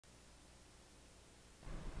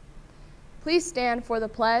Please stand for the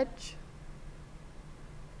pledge.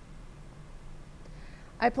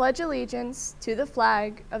 I pledge allegiance to the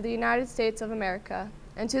flag of the United States of America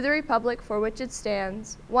and to the republic for which it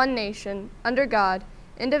stands, one nation, under God,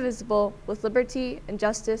 indivisible, with liberty and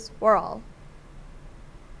justice for all.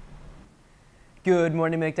 Good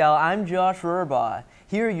morning, McDowell. I'm Josh Rurbaugh.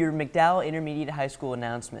 Here are your McDowell Intermediate High School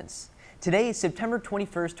announcements. Today is September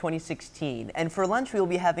 21st, 2016, and for lunch we will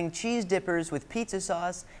be having cheese dippers with pizza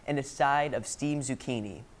sauce and a side of steamed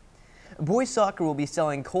zucchini. Boys soccer will be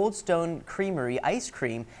selling Cold Stone Creamery ice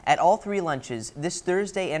cream at all 3 lunches this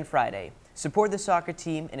Thursday and Friday. Support the soccer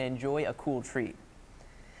team and enjoy a cool treat.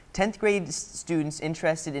 10th grade students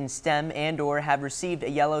interested in STEM and/or have received a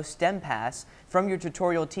yellow STEM pass from your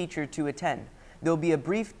tutorial teacher to attend. There will be a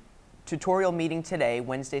brief tutorial meeting today,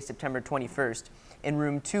 Wednesday, September 21st, in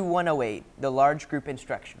room 2108, the large group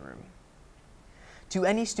instruction room. To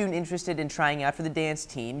any student interested in trying out for the dance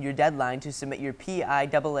team, your deadline to submit your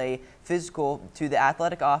PIAA physical to the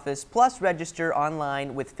athletic office plus register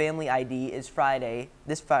online with family ID is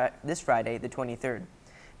this Friday, the 23rd.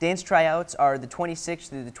 Dance tryouts are the 26th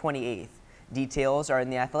through the 28th. Details are in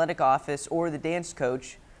the athletic office or the dance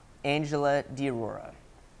coach, Angela DiAurora.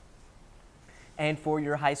 And for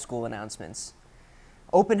your high school announcements.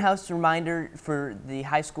 Open house reminder for the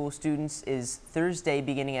high school students is Thursday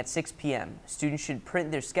beginning at 6 p.m. Students should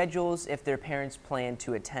print their schedules if their parents plan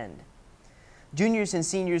to attend. Juniors and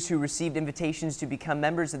seniors who received invitations to become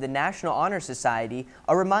members of the National Honor Society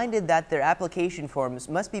are reminded that their application forms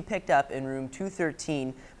must be picked up in room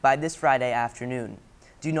 213 by this Friday afternoon.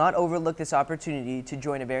 Do not overlook this opportunity to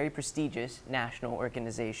join a very prestigious national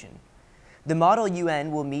organization. The Model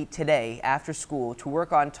UN will meet today after school to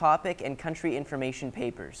work on topic and country information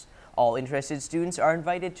papers. All interested students are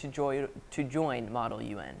invited to join Model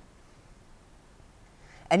UN.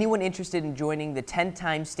 Anyone interested in joining the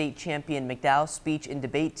 10-time state champion McDowell speech and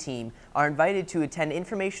debate team are invited to attend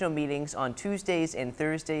informational meetings on Tuesdays and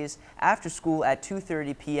Thursdays after school at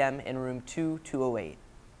 2:30 p.m. in room 2208.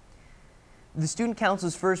 The Student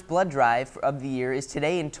Council's first blood drive of the year is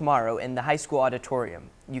today and tomorrow in the high school auditorium.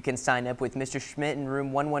 You can sign up with Mr. Schmidt in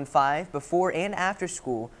room 115 before and after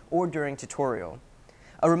school or during tutorial.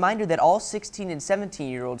 A reminder that all 16 and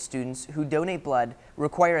 17-year-old students who donate blood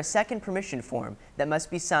require a second permission form that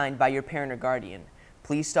must be signed by your parent or guardian.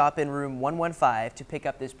 Please stop in room 115 to pick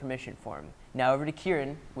up this permission form. Now over to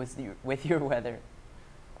Kieran with your weather.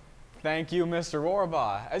 Thank you, Mr.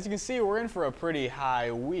 Rohrbaugh. As you can see, we're in for a pretty high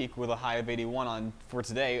week with a high of 81 for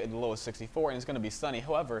today, the low of 64, and it's going to be sunny.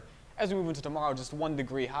 However, as we move into tomorrow, just 1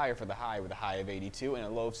 degree higher for the high with a high of 82 and a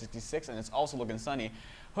low of 66, and it's also looking sunny.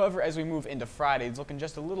 However, as we move into Friday, it's looking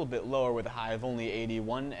just a little bit lower with a high of only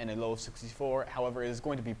 81 and a low of 64. However, it is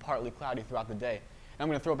going to be partly cloudy throughout the day. And I'm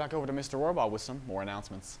going to throw it back over to Mr. Rohrbaugh with some more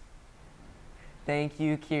announcements. Thank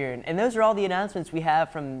you, Kieran. And those are all the announcements we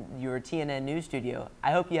have from your TNN News Studio.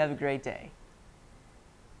 I hope you have a great day.